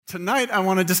Tonight, I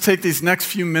want to just take these next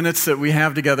few minutes that we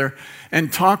have together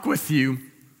and talk with you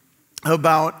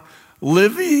about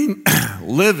living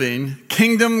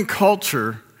kingdom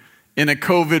culture in a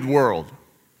COVID world.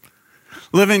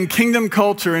 Living kingdom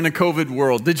culture in a COVID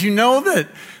world. Did you know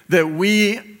that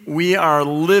we are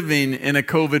living in a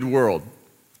COVID world?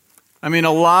 I mean,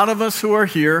 a lot of us who are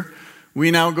here, we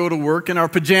now go to work in our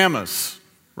pajamas,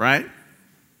 right?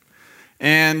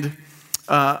 And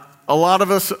a lot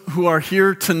of us who are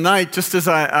here tonight, just as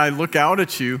I look out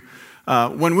at you,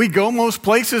 when we go most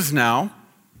places now,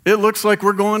 it looks like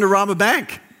we're going to rob a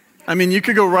bank. I mean, you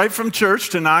could go right from church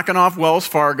to knocking off Wells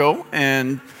Fargo,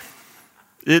 and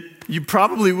you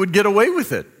probably would get away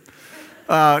with it.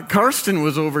 Karsten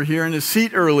was over here in his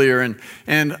seat earlier,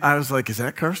 and I was like, is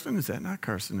that Karsten? Is that not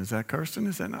Karsten? Is that Karsten?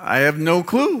 Is that not? I have no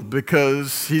clue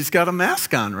because he's got a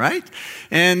mask on, right?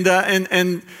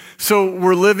 And so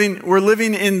we're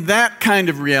living in that kind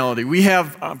of reality. We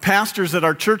have pastors at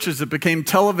our churches that became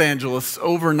televangelists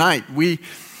overnight.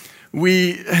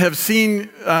 We have seen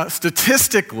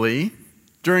statistically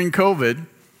during COVID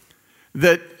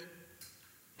that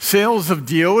sales of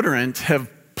deodorant have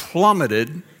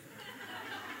plummeted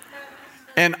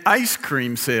and ice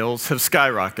cream sales have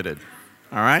skyrocketed.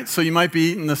 All right? So you might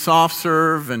be eating the soft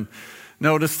serve and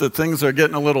notice that things are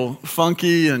getting a little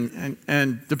funky,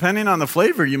 and depending on the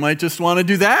flavor, you might just want to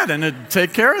do that and it'd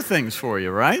take care of things for you,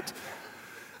 right?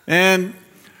 And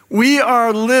we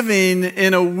are living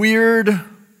in a weird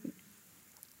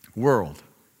world.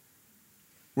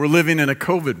 We're living in a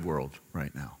COVID world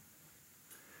right now.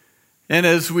 And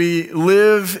as we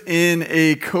live in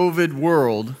a COVID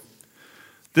world,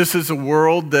 this is a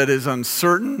world that is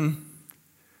uncertain,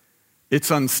 it's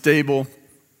unstable.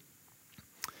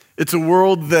 It's a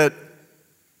world that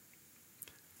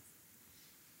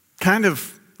kind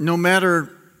of, no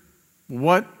matter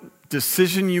what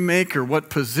decision you make or what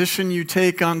position you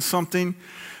take on something,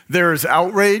 there is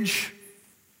outrage.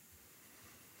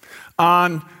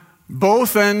 On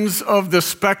both ends of the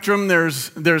spectrum,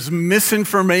 there's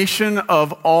misinformation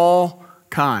of all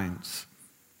kinds.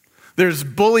 There's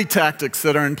bully tactics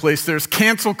that are in place. There's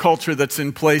cancel culture that's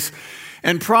in place.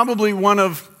 And probably one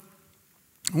of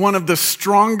the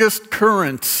strongest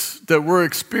currents that we're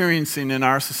experiencing in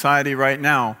our society right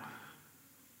now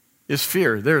is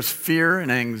fear. There's fear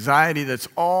and anxiety that's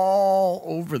all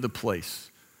over the place.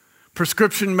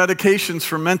 Prescription medications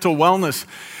for mental wellness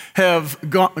have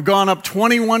gone up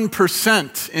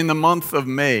 21% in the month of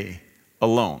May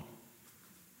alone.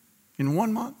 In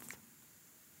 1 month.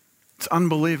 It's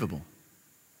unbelievable.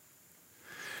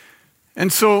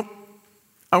 And so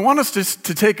I want us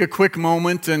to take a quick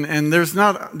moment, and there's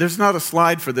not a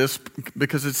slide for this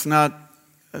because it's not,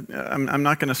 I'm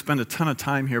not going to spend a ton of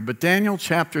time here, but Daniel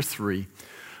chapter 3,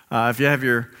 if you have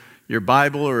your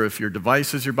Bible or if your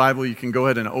device is your Bible, you can go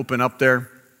ahead and open up there.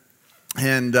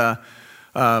 And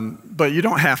but you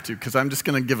don't have to, because I'm just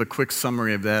going to give a quick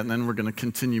summary of that, and then we're going to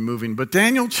continue moving. But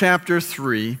Daniel chapter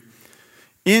 3,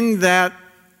 in that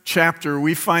chapter,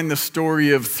 we find the story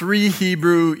of 3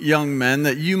 Hebrew young men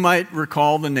that you might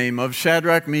recall the name of: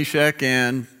 Shadrach, Meshach,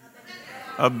 and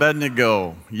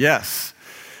Abednego. Yes.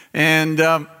 And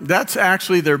that's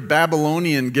actually their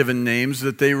Babylonian given names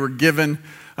that they were given.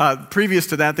 Previous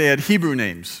to that, they had Hebrew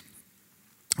names.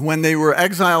 When they were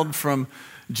exiled from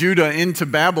Judah into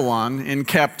Babylon in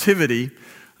captivity,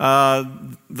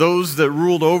 those that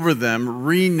ruled over them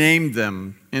renamed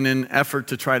them in an effort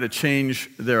to try to change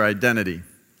their identity.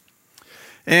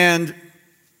 And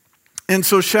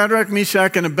so Shadrach,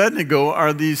 Meshach, and Abednego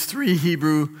are these 3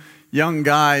 Hebrew young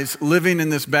guys living in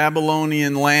this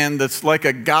Babylonian land that's like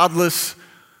a godless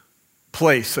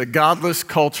place, a godless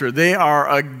culture. They are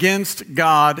against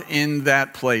God in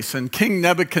that place. And King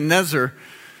Nebuchadnezzar,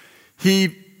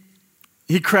 he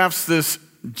crafts this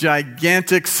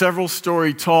gigantic,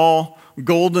 several-story tall,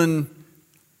 golden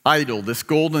idol, this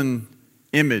golden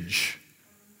image.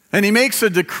 And he makes a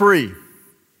decree.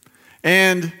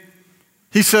 And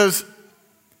he says,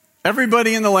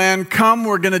 everybody in the land, come,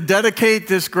 we're going to dedicate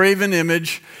this graven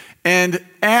image. And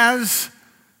as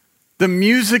the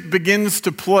music begins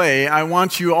to play, I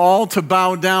want you all to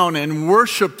bow down and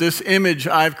worship this image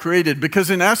I've created. Because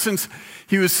in essence,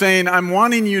 he was saying, I'm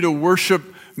wanting you to worship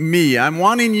me. I'm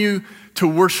wanting you to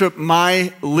worship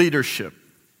my leadership.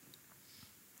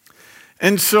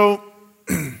 And so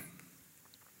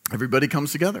everybody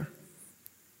comes together.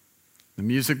 The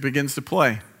music begins to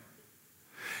play.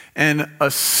 And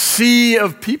a sea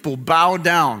of people bow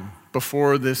down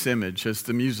before this image as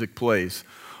the music plays.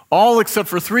 All except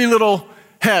for 3 little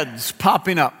heads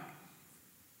popping up.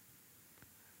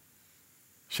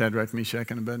 Shadrach,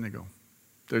 Meshach, and Abednego.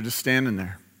 They're just standing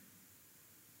there.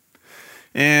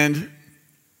 And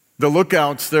the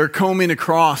lookouts, they're combing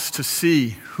across to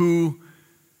see who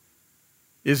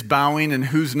is bowing and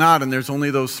who's not. And there's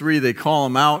only those three. They call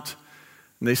them out.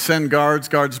 And they send guards.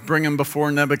 Guards bring them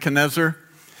before Nebuchadnezzar.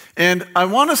 And I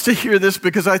want us to hear this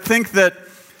because I think that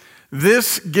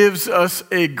this gives us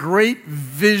a great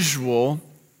visual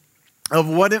of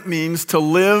what it means to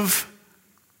live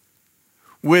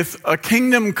with a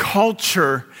kingdom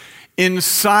culture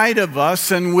inside of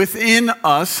us and within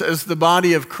us as the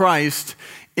body of Christ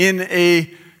in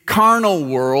a carnal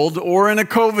world or in a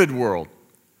COVID world.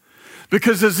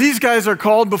 Because as these guys are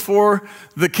called before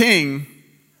the king,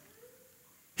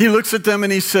 he looks at them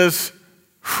and he says,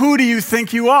 "Who do you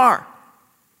think you are?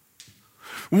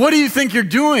 What do you think you're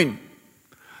doing?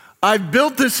 I've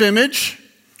built this image.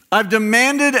 I've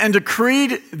demanded and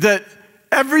decreed that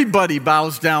everybody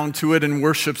bows down to it and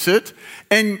worships it,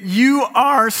 and you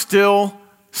are still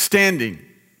standing." And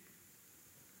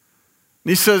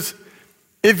he says,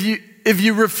 if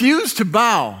you refuse to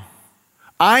bow,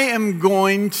 I am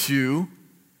going to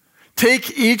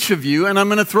take each of you and I'm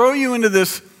going to throw you into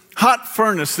this hot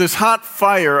furnace, this hot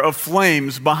fire of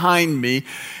flames behind me,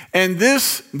 and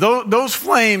those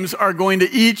flames are going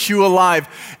to eat you alive.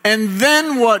 And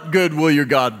then what good will your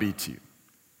God be to you?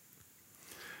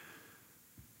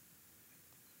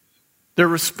 Their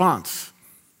response.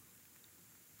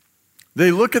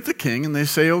 They look at the king and they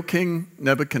say, "O King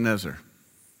Nebuchadnezzar."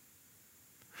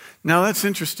 Now that's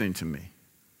interesting to me.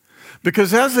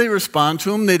 Because as they respond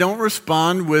to him, they don't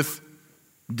respond with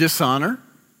dishonor.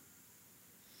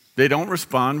 They don't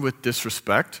respond with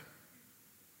disrespect.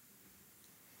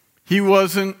 He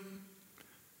was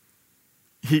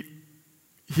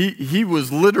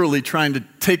literally trying to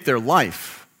take their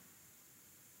life.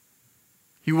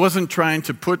 He wasn't trying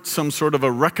to put some sort of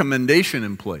a recommendation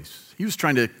in place. He was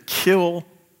trying to kill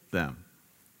them.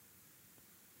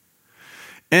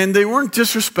 And they weren't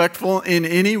disrespectful in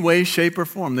any way, shape, or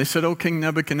form. They said, "O King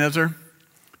Nebuchadnezzar,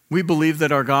 we believe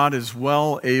that our God is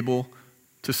well able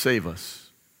to save us,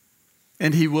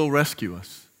 and he will rescue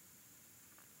us.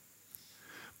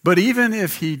 But even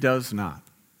if he does not,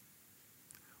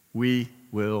 we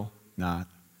will not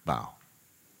bow."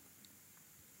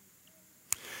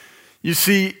 You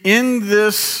see, in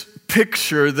this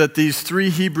picture that these three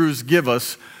Hebrews give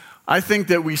us, I think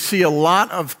that we see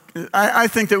I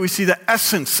think that we see the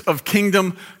essence of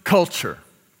kingdom culture.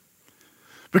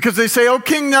 Because they say, "O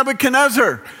King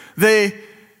Nebuchadnezzar," they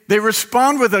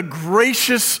respond with a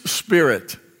gracious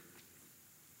spirit.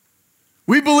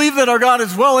 "We believe that our God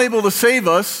is well able to save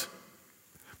us,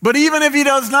 but even if he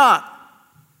does not,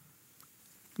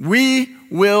 we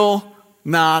will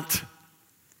not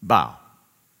bow."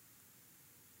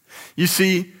 You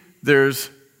see, there's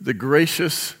the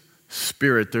gracious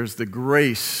spirit, there's the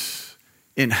grace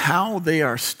in how they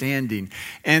are standing.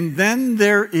 And then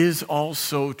there is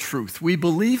also truth. We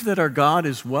believe that our God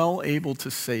is well able to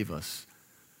save us,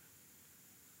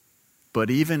 but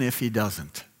even if he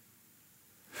doesn't.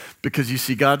 Because you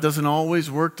see, God doesn't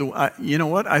always work. You know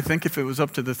what? I think if it was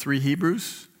up to the three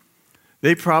Hebrews,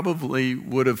 they probably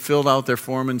would have filled out their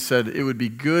form and said, "It would be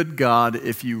good, God,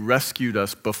 if you rescued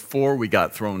us before we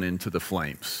got thrown into the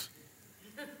flames."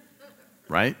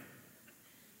 Right?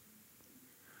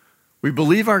 We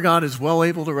believe our God is well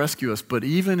able to rescue us, but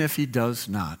even if he does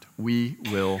not, we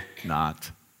will not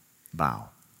bow.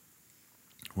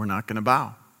 We're not going to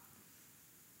bow.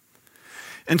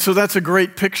 And so that's a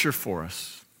great picture for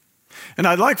us. And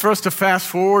I'd like for us to fast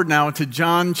forward now to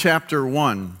John chapter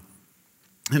 1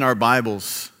 in our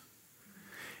Bibles.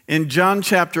 In John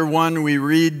chapter 1, we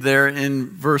read there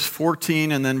in verse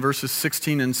 14 and then verses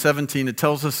 16 and 17, it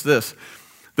tells us this: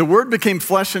 "The Word became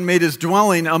flesh and made his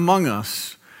dwelling among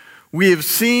us. We have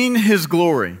seen his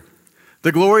glory,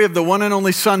 the glory of the one and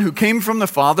only Son who came from the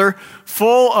Father,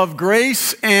 full of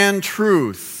grace and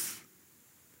truth.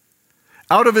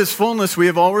 Out of his fullness we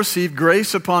have all received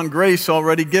grace upon grace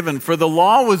already given. For the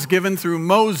law was given through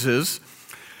Moses.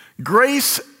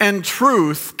 Grace and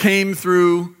truth came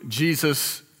through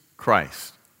Jesus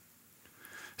Christ."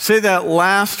 Say that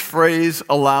last phrase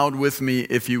aloud with me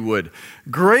if you would.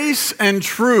 Grace and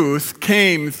truth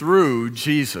came through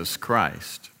Jesus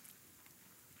Christ.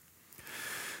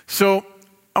 So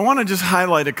I want to just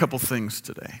highlight a couple things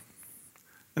today.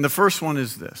 And the first one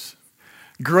is this: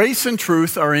 grace and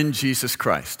truth are in Jesus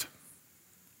Christ.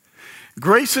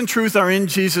 Grace and truth are in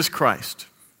Jesus Christ.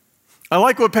 I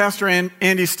like what Pastor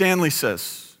Andy Stanley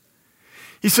says.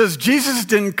 He says, Jesus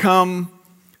didn't come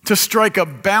to strike a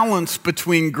balance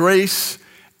between grace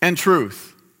and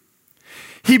truth.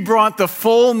 He brought the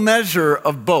full measure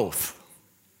of both.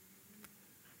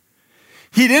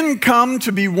 He didn't come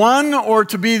to be one or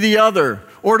to be the other,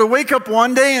 or to wake up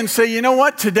one day and say, you know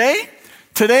what, today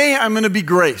I'm going to be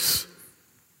grace.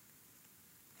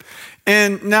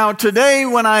 And now today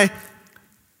when I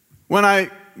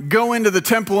go into the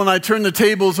temple and I turn the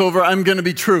tables over, I'm going to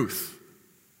be truth.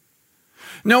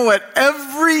 No, at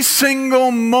every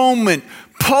single moment,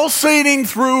 pulsating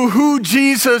through who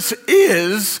Jesus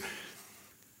is,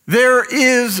 there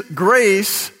is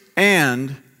grace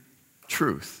and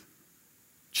truth.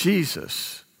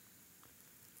 Jesus,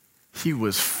 he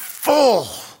was full.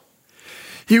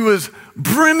 He was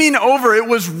brimming over. It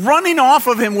was running off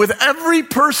of him with every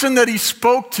person that he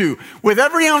spoke to, with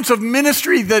every ounce of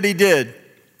ministry that he did,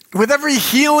 with every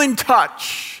healing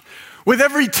touch, with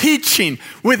every teaching,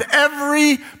 with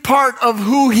every part of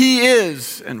who he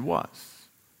is and was.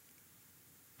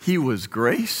 He was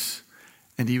grace,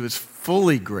 and he was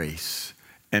fully grace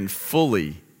and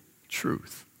fully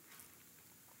truth.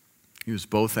 He was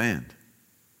both and.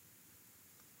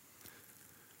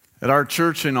 At our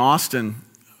church in Austin,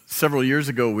 several years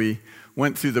ago, we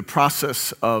went through the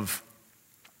process of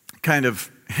kind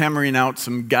of hammering out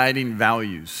some guiding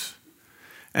values.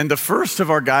 And the first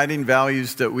of our guiding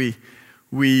values that we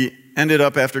ended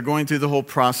up, after going through the whole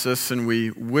process, and we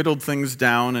whittled things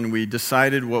down and we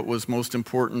decided what was most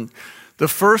important. The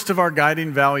first of our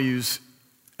guiding values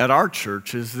at our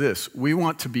church is this: we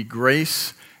want to be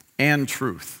grace and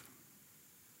truth.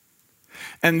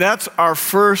 And that's our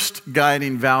first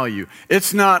guiding value.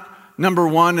 It's not number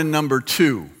one and number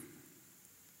two.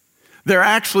 They're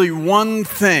actually one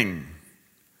thing.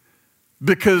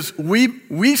 Because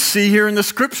we see here in the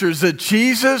scriptures that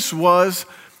Jesus was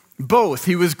both.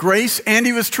 He was grace and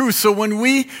he was truth. So when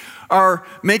we are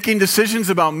making decisions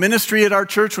about ministry at our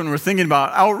church, when we're thinking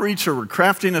about outreach, or we're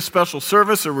crafting a special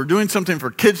service, or we're doing something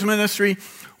for kids ministry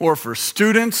or for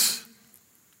students,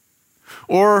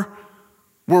 or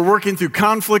we're working through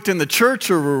conflict in the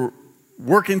church, or we're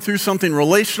working through something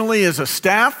relationally as a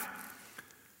staff,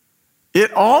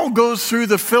 it all goes through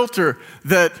the filter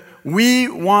that we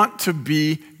want to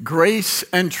be grace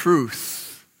and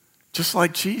truth, just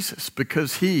like Jesus,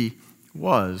 because he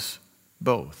was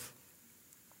both.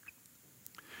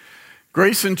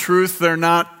 Grace and truth, they're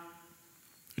not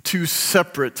two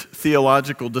separate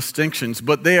theological distinctions,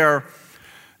 but they are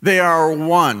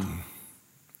one.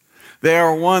 They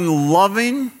are one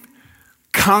loving,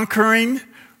 conquering,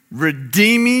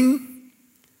 redeeming,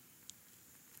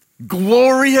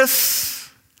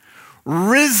 glorious,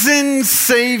 risen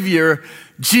Savior,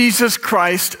 Jesus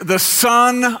Christ, the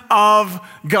Son of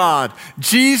God.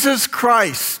 Jesus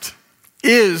Christ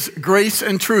is grace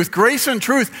and truth. Grace and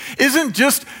truth isn't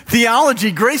just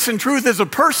theology. Grace and truth is a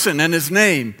person, and his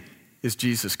name is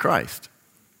Jesus Christ.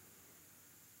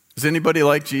 Does anybody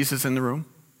like Jesus in the room?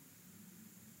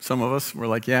 Some of us were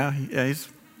like, yeah.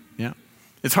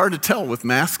 It's hard to tell with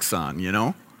masks on, you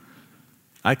know.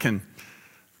 I can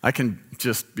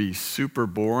just be super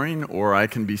boring, or I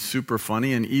can be super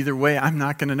funny, and either way, I'm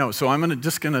not going to know. So I'm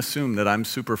just going to assume that I'm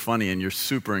super funny and you're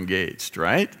super engaged,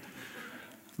 right?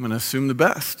 I'm going to assume the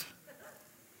best.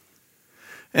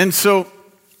 And so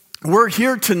we're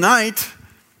here tonight,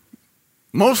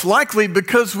 most likely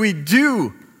because we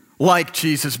do like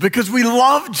Jesus, because we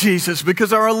love Jesus,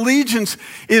 because our allegiance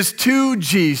is to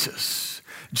Jesus.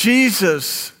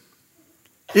 Jesus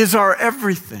is our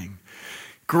everything.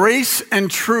 Grace and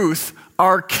truth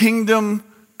are kingdom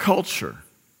culture.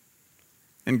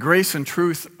 And grace and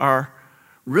truth are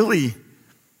really,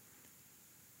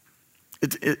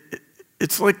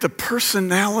 it's like the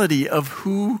personality of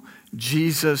who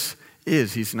Jesus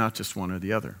is. He's not just one or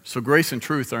the other. So grace and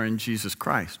truth are in Jesus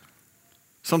Christ.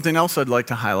 Something else I'd like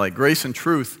to highlight: grace and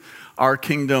truth are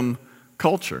kingdom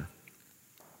culture.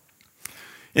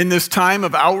 In this time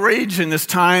of outrage, in this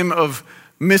time of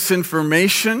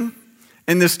misinformation,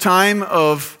 in this time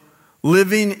of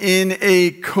living in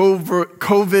a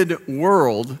COVID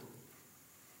world,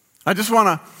 I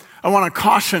want to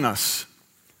caution us.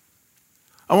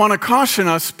 I want to caution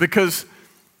us because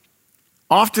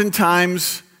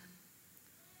oftentimes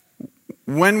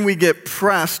when we get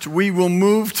pressed, we will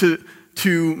move to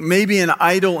maybe an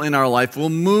idol in our life. We'll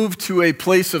move to a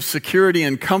place of security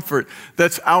and comfort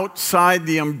that's outside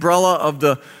the umbrella of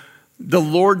the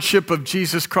lordship of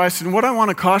Jesus Christ. And what I want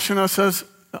to caution us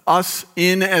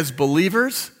as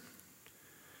believers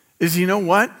is, you know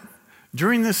what?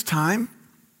 During this time,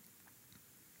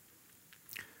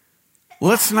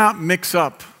 let's not mix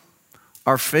up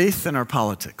our faith and our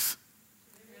politics.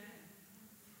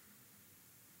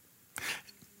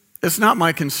 It's not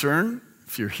my concern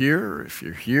if you're here, or if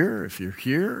you're here, if you're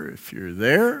here, if you're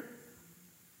there.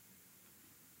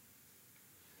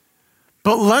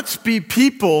 But let's be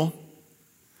people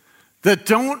that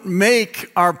don't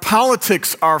make our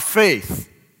politics our faith.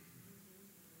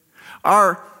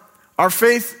 Our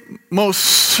faith most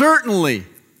certainly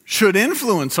should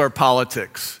influence our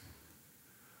politics.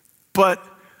 But,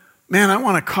 man, I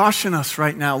want to caution us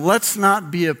right now. Let's not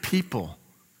be a people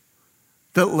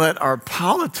that let our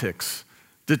politics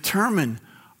determine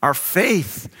our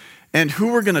faith and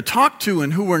who we're going to talk to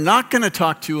and who we're not going to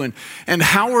talk to and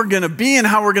how we're going to be and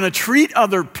how we're going to treat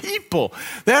other people.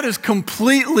 That is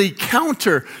completely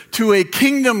counter to a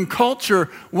kingdom culture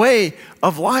way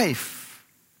of life.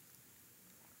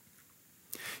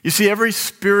 You see, every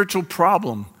spiritual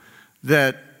problem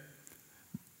that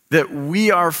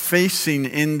we are facing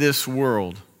in this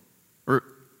world,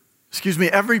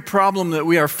 every problem that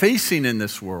we are facing in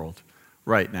this world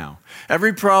right now,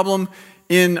 every problem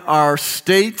in our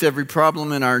state, every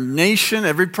problem in our nation,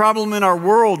 every problem in our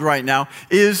world right now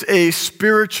is a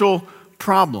spiritual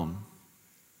problem.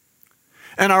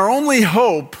 And our only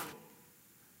hope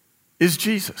is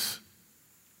Jesus.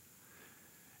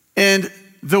 And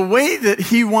the way that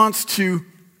he wants to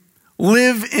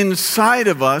live inside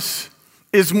of us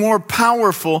is more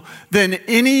powerful than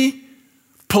any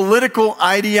political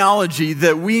ideology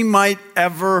that we might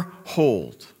ever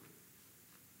hold.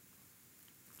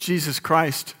 Jesus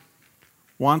Christ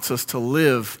wants us to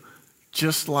live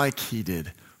just like he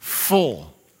did,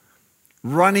 full,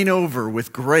 running over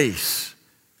with grace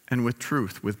and with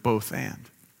truth, with both and.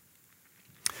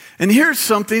 And here's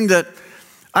something that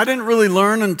I didn't really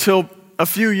learn until a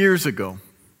few years ago,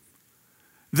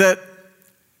 that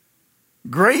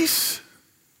grace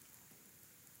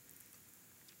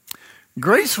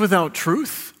without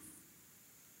truth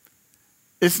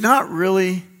is not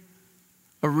really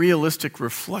a realistic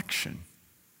reflection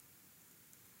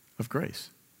of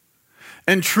grace.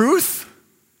 And truth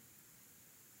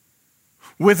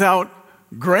without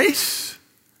grace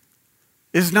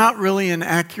is not really an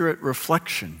accurate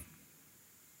reflection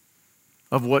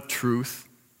of what truth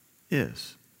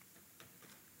is.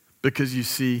 Because you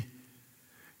see,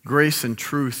 grace and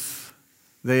truth,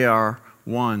 they are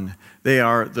one. They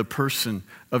are the person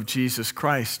of Jesus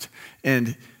Christ.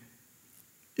 And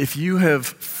if you have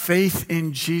faith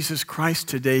in Jesus Christ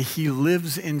today, he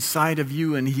lives inside of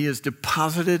you and he has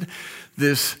deposited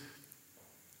this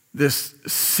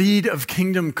seed of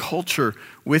kingdom culture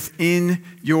within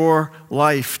your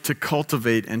life to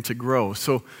cultivate and to grow.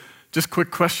 So just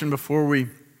quick question before we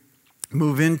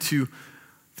move into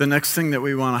the next thing that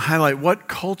we want to highlight. What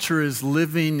culture is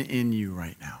living in you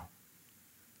right now?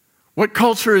 What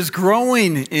culture is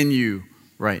growing in you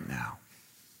right now?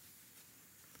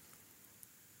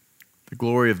 The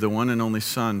glory of the one and only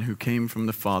Son who came from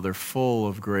the Father, full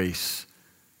of grace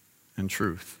and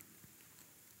truth.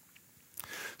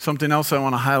 Something else I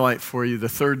want to highlight for you, the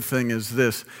third thing is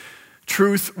this: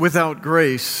 truth without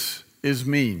grace is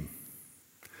mean.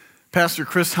 Pastor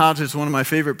Chris Hodge is one of my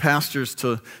favorite pastors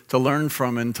to learn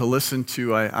from and to listen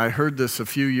to. I heard this a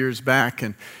few years back,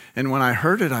 and when I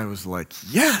heard it, I was like,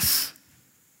 yes,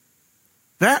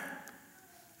 that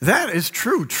is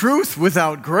true. Truth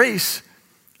without grace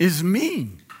is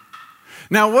mean.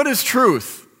 Now, what is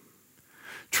truth?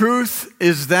 Truth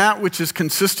is that which is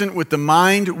consistent with the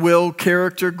mind, will,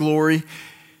 character, glory,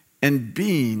 and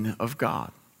being of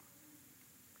God.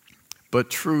 But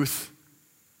truth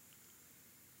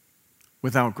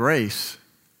without grace,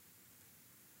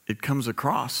 it comes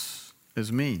across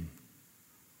as mean.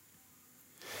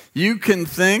 You can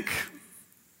think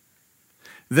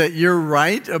that you're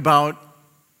right about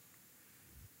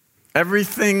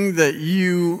everything that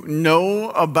you know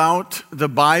about the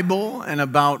Bible and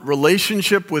about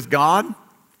relationship with God.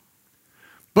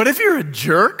 But if you're a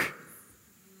jerk,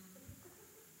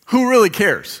 who really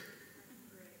cares?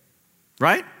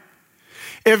 Right?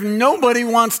 If nobody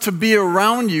wants to be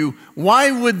around you, why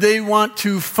would they want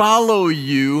to follow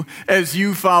you as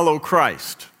you follow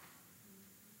Christ?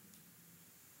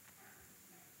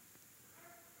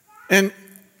 And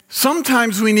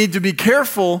sometimes we need to be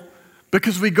careful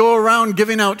because we go around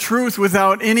giving out truth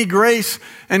without any grace.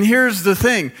 And here's the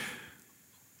thing.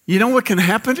 You know what can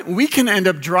happen? We can end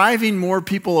up driving more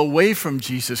people away from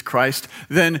Jesus Christ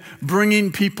than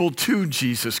bringing people to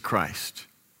Jesus Christ.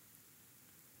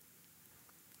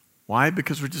 Why?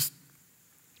 Because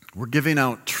we're giving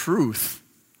out truth,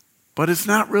 but it's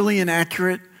not really an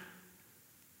accurate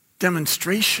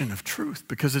demonstration of truth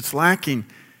because it's lacking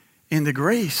in the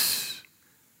grace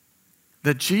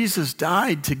that Jesus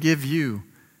died to give you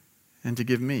and to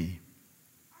give me.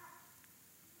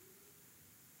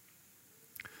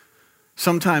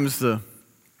 Sometimes the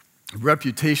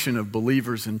reputation of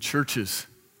believers in churches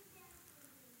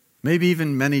maybe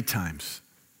even many times,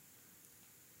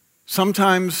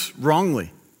 sometimes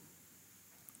wrongly,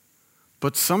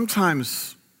 but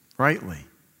sometimes rightly,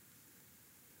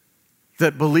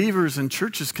 that believers in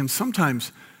churches can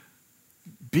sometimes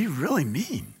be really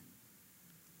mean.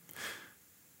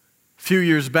 A few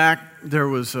years back, there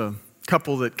was a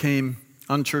couple that came,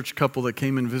 unchurched couple that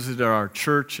came and visited our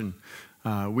church, and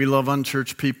we love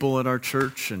unchurched people at our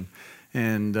church,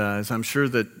 and as I'm sure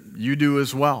that you do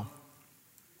as well.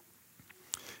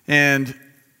 And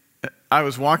I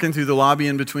was walking through the lobby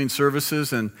in between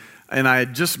services, and I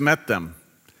had just met them.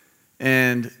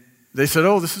 And they said,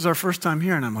 "Oh, this is our first time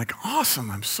here." And I'm like,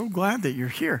 "Awesome, I'm so glad that you're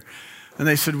here." And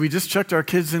they said, "We just checked our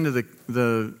kids into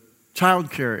the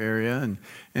child care area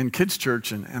and kids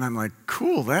church." And I'm like,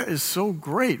 "Cool, that is so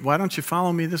great. Why don't you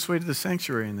follow me this way to the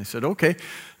sanctuary?" And they said, "Okay."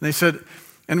 And they said,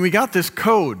 and we got this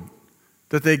code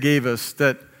that they gave us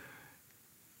that,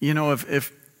 you know,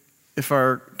 if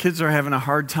our kids are having a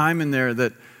hard time in there,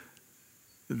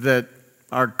 that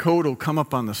our code will come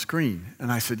up on the screen.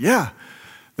 And I said, "Yeah,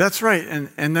 that's right."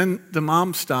 And then the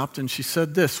mom stopped and she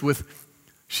said this with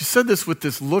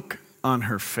this look on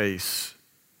her face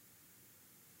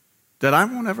that I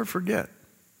won't ever forget.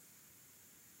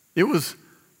 It was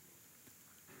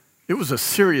a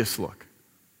serious look.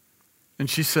 And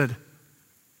she said,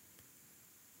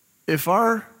 "If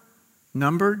our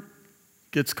number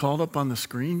gets called up on the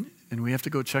screen and we have to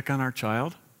go check on our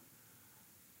child,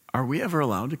 are we ever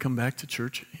allowed to come back to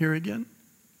church here again?"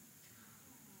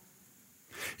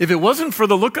 If it wasn't for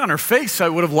the look on her face, I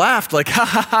would have laughed like, "Ha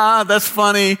ha ha, that's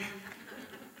funny."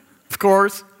 Of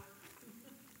course.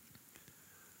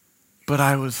 But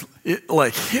it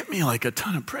like hit me like a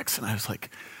ton of bricks, and I was like,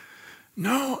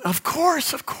 "No, of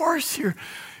course,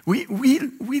 we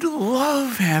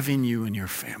love having you and your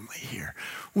family here.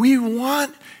 We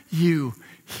want you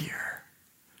here.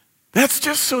 That's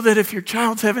just so that if your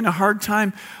child's having a hard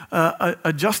time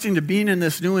adjusting to being in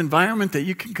this new environment, that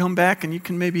you can come back and you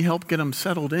can maybe help get them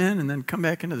settled in and then come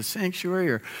back into the sanctuary,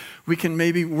 or we can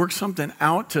maybe work something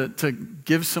out to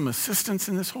give some assistance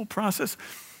in this whole process."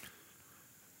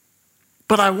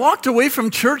 But I walked away from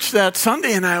church that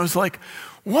Sunday and I was like,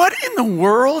 what in the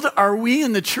world are we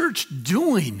in the church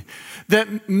doing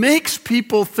that makes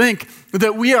people think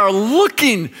that we are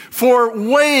looking for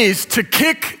ways to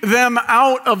kick them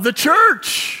out of the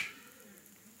church?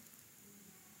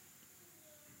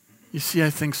 You see, I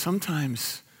think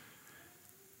sometimes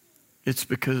it's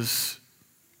because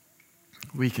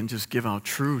we can just give out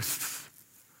truth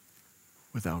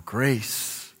without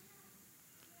grace,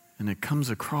 and it comes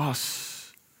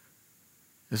across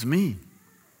as mean.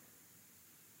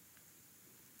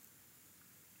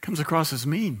 Comes across as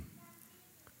mean.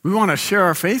 We want to share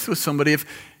our faith with somebody. If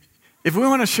we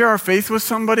want to share our faith with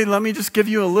somebody, let me just give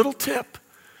you a little tip.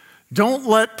 Don't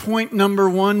let point number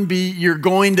 1 be you're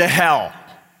going to hell.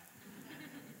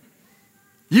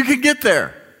 You can get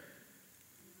there.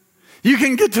 You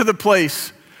can get to the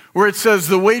place where it says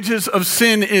the wages of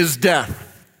sin is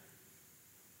death.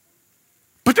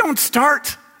 But don't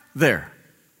start there.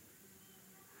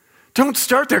 Don't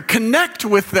start there. Connect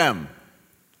with them.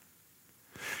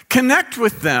 Connect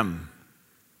with them.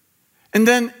 And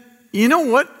then, you know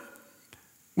what?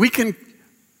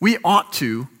 We ought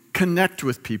to connect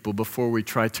with people before we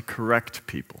try to correct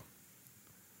people.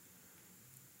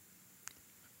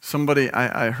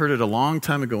 I heard it a long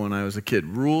time ago when I was a kid.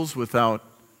 Rules without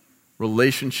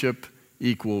relationship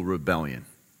equal rebellion.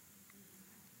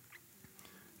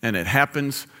 And it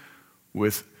happens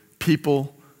with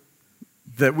people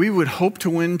that we would hope to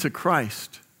win to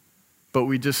Christ, but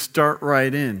we just start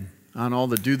right in on all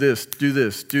the do this, do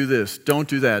this, do this, don't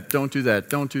do that, don't do that,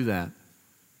 don't do that.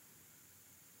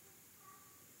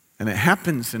 And it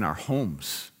happens in our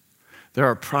homes. There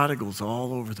are prodigals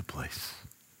all over the place.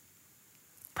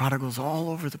 Prodigals all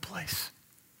over the place.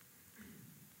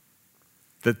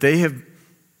 That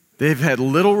they've had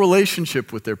little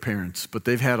relationship with their parents, but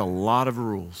they've had a lot of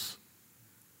rules.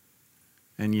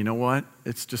 And you know what?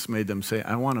 It's just made them say,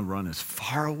 I want to run as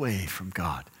far away from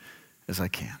God as I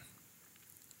can.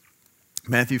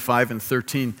 Matthew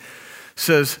 5:13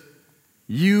 says,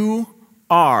 you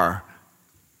are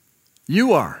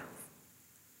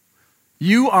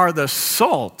the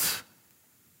salt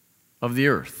of the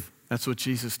earth. That's what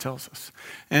Jesus tells us.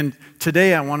 And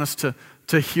today I want us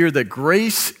to hear that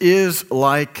grace is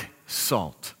like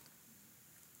salt.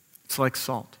 It's like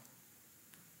salt.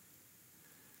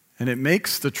 And it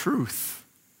makes the truth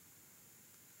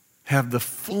have the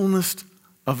fullness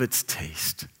of its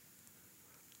taste.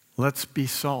 Let's be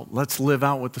salt. Let's live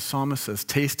out what the psalmist says.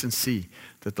 Taste and see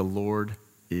that the Lord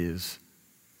is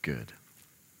good.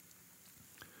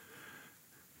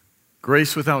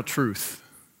 Grace without truth.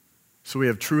 So we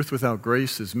have truth without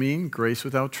grace is mean. Grace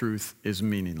without truth is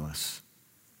meaningless.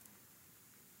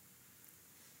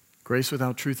 Grace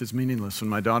without truth is meaningless. When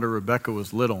my daughter Rebecca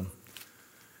was little,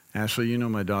 Ashley, you know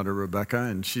my daughter Rebecca,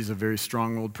 and she's a very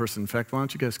strong-willed person. In fact, why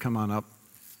don't you guys come on up?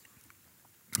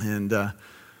 And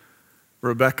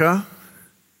Rebecca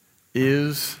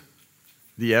is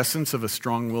the essence of a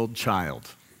strong-willed child,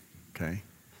 okay?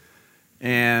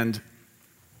 And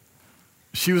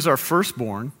she was our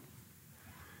firstborn,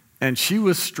 and she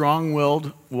was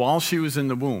strong-willed while she was in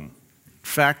the womb. In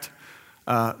fact,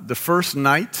 the first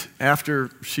night after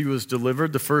she was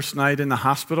delivered, the first night in the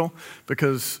hospital,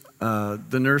 because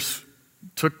the nurse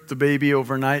took the baby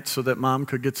overnight so that mom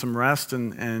could get some rest,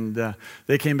 and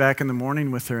they came back in the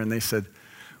morning with her, and they said,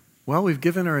 well, we've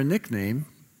given her a nickname,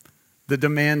 the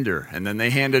Demander, and then they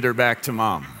handed her back to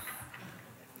mom.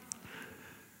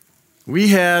 We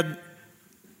had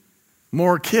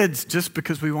more kids just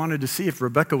because we wanted to see if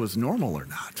Rebecca was normal or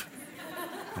not.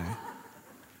 Okay.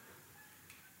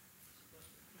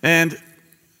 And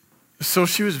so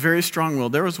she was very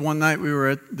strong-willed. There was one night we were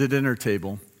at the dinner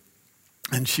table,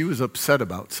 and she was upset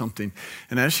about something.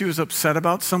 And as she was upset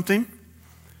about something,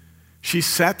 she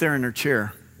sat there in her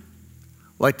chair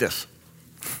like this.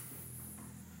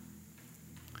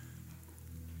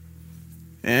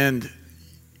 And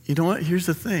you know what? Here's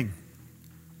the thing.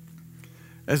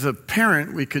 As a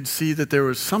parent, we could see that there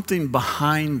was something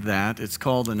behind that. It's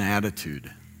called an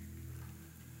attitude.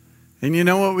 And you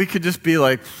know what? We could just be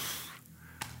like,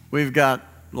 we've got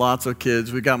lots of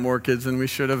kids. We've got more kids than we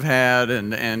should have had.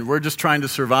 And we're just trying to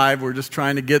survive. We're just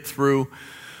trying to get through.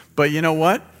 But you know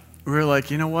what? We're like,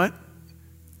 you know what?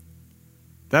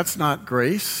 That's not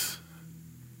grace.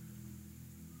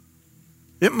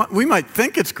 We might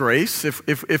think it's grace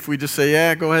if we just say,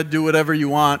 yeah, go ahead, do whatever you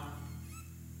want.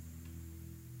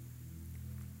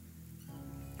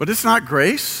 But it's not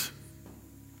grace.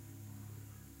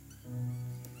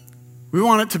 We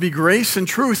want it to be grace and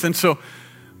truth. And so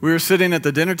we were sitting at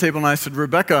the dinner table, and I said,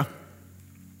 Rebecca,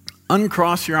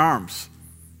 uncross your arms.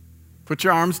 Put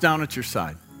your arms down at your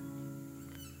side.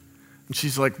 And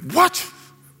she's like, what?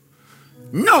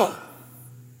 No.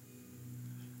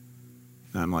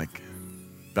 And I'm like,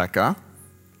 Becca,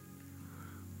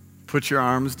 put your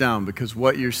arms down, because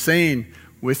what you're saying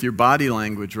with your body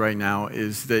language right now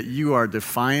is that you are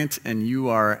defiant and you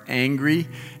are angry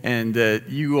and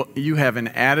you have an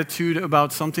attitude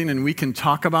about something, and we can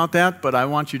talk about that, but I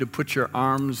want you to put your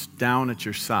arms down at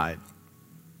your side.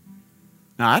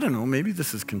 Now, I don't know, maybe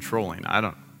this is controlling, I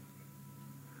don't know.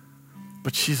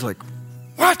 But she's like,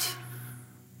 what?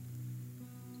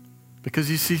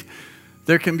 Because you see,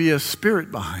 there can be a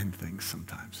spirit behind things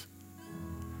sometimes.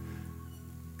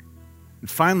 And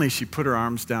finally, she put her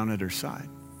arms down at her side.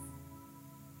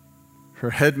 Her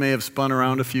head may have spun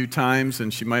around a few times,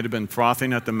 and she might have been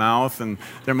frothing at the mouth, and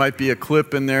there might be a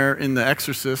clip in there in The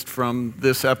Exorcist from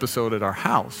this episode at our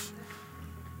house.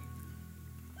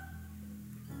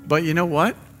 But you know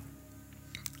what?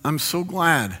 I'm so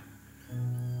glad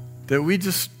that we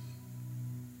just,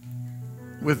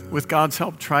 with God's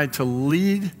help, tried to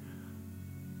lead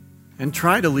and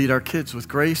try to lead our kids with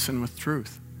grace and with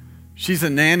truth. She's a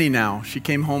nanny now. She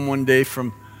came home one day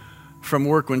from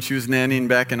work when she was nannying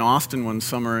back in Austin one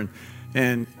summer,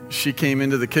 and she came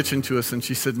into the kitchen to us and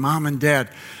she said, Mom and Dad,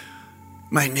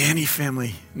 my nanny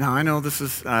family, now I know this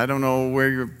is, I don't know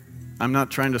where I'm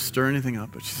not trying to stir anything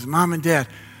up, but she says, Mom and Dad,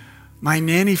 my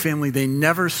nanny family, they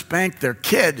never spanked their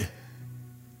kid.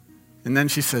 And then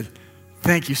she said,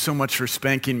 thank you so much for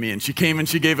spanking me. And she came and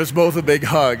she gave us both a big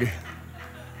hug.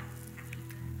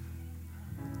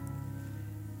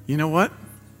 You know what?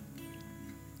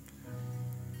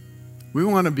 We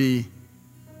want to be,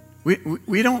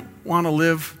 we don't want to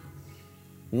live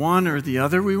one or the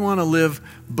other. We want to live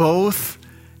both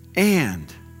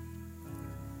and.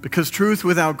 Because truth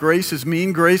without grace is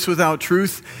mean. Grace without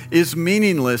truth is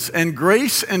meaningless. And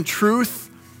grace and truth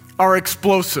are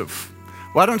explosive.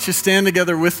 Why don't you stand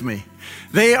together with me?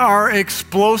 They are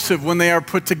explosive when they are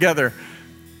put together.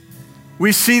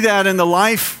 We see that in the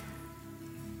life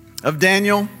of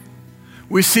Daniel.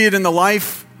 We see it in the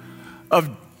life of,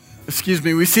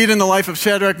 we see it in the life of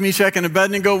Shadrach, Meshach, and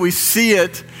Abednego. We see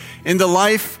it in the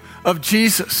life of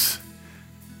Jesus.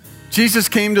 Jesus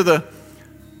came to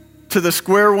the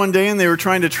square one day, and they were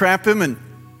trying to trap him, and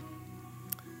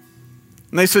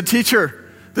they said, Teacher,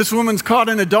 this woman's caught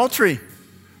in adultery.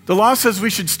 The law says we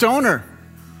should stone her.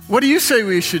 What do you say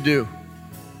we should do?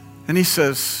 And he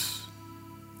says,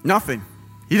 nothing.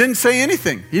 He didn't say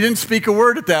anything. He didn't speak a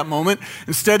word at that moment.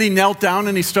 Instead, he knelt down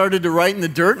and he started to write in the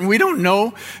dirt, and we don't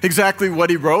know exactly what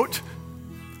he wrote.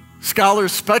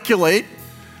 Scholars speculate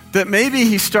that maybe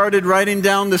he started writing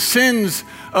down the sins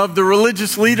of the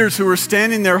religious leaders who were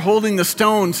standing there holding the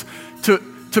stones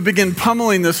to begin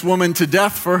pummeling this woman to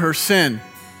death for her sin.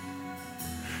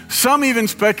 Some even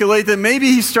speculate that maybe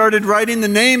he started writing the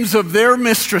names of their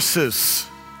mistresses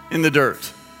in the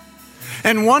dirt.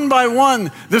 And one by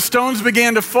one, the stones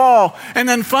began to fall. And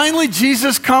then finally,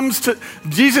 Jesus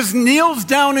kneels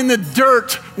down in the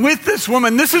dirt with this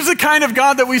woman. This is the kind of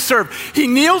God that we serve. He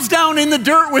kneels down in the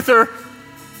dirt with her,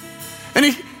 and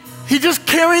he just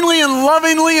caringly and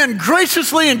lovingly and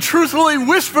graciously and truthfully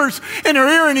whispers in her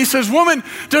ear, and he says, "Woman,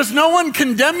 does no one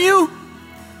condemn you?"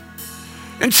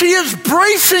 And she is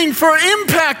bracing for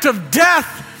impact of death.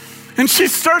 And she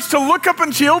starts to look up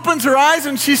and she opens her eyes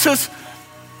and she says,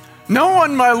 "No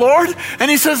one, my Lord." And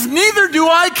he says, "Neither do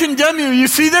I condemn you." You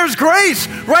see, there's grace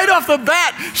right off the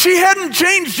bat. She hadn't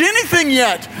changed anything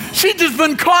yet. She'd just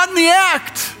been caught in the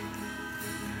act.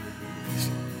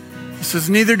 He says,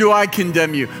 "Neither do I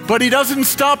condemn you." But he doesn't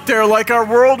stop there like our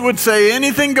world would say.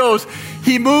 Anything goes.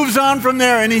 He moves on from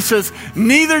there and he says,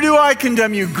 "Neither do I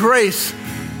condemn you." Grace.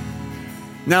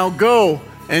 Now go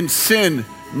and sin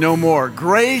no more.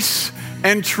 Grace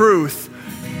and truth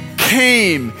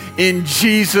came in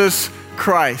Jesus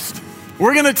Christ.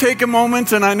 We're going to take a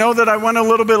moment, and I know that I went a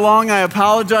little bit long. I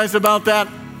apologize about that.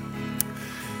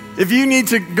 If you need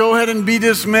to go ahead and be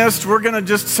dismissed, we're going to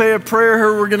just say a prayer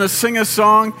here. We're going to sing a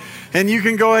song, and you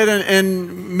can go ahead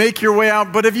and make your way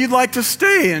out. But if you'd like to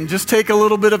stay and just take a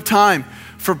little bit of time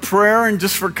for prayer and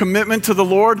just for commitment to the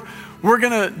Lord, we're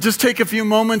going to just take a few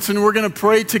moments and we're going to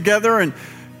pray together. And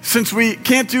since we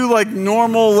can't do like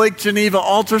normal Lake Geneva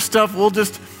altar stuff, we'll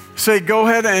just say go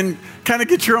ahead and kind of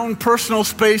get your own personal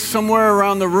space somewhere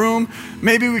around the room.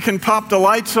 Maybe we can pop the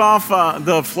lights off,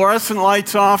 the fluorescent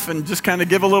lights off, and just kind of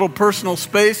give a little personal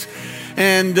space.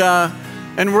 And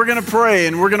we're going to pray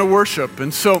and we're going to worship.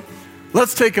 And so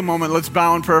let's take a moment. Let's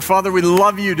bow in prayer. Father, we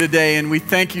love you today, and we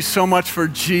thank you so much for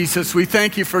Jesus. We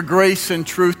thank you for grace and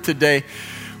truth today.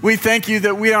 We thank you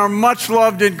that we are much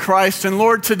loved in Christ. And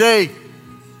Lord, today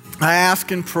I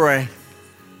ask and pray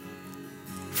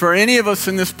for any of us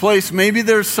in this place. Maybe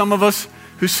there's some of us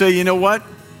who say, "You know what?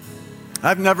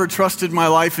 I've never trusted my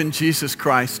life in Jesus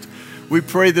Christ." We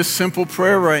pray this simple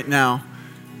prayer right now.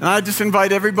 And I just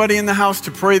invite everybody in the house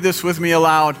to pray this with me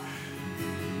aloud.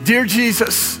 Dear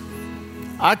Jesus,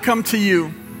 I come to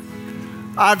you.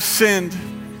 I've sinned.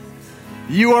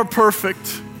 You are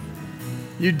perfect.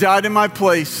 You died in my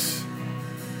place.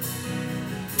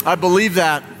 I believe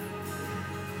that.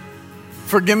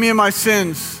 Forgive me of my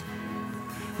sins.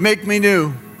 Make me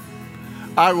new.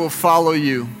 I will follow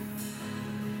you.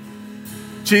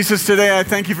 Jesus, today I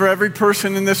thank you for every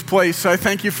person in this place. I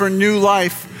thank you for new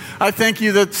life. I thank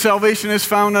you that salvation is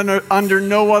found under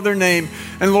no other name.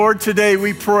 And Lord, today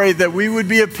we pray that we would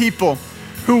be a people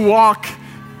who walk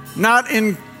not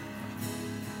in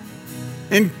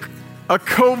a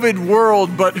COVID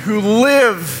world, but who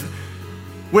live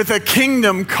with a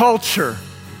kingdom culture.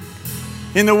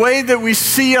 In the way that we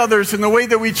see others, in the way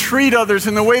that we treat others,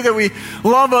 in the way that we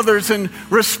love others and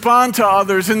respond to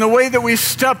others, in the way that we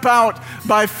step out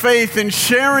by faith and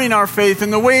sharing our faith, in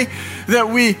the way that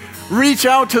we reach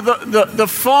out to the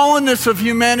fallenness of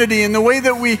humanity, in the way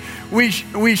that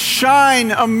we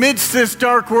shine amidst this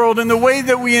dark world, in the way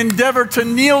that we endeavor to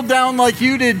kneel down like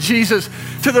you did, Jesus,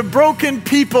 to the broken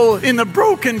people in the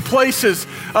broken places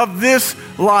of this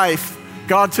life.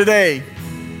 God, today,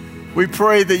 we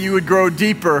pray that you would grow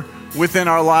deeper within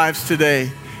our lives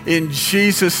today. In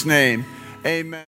Jesus' name, amen.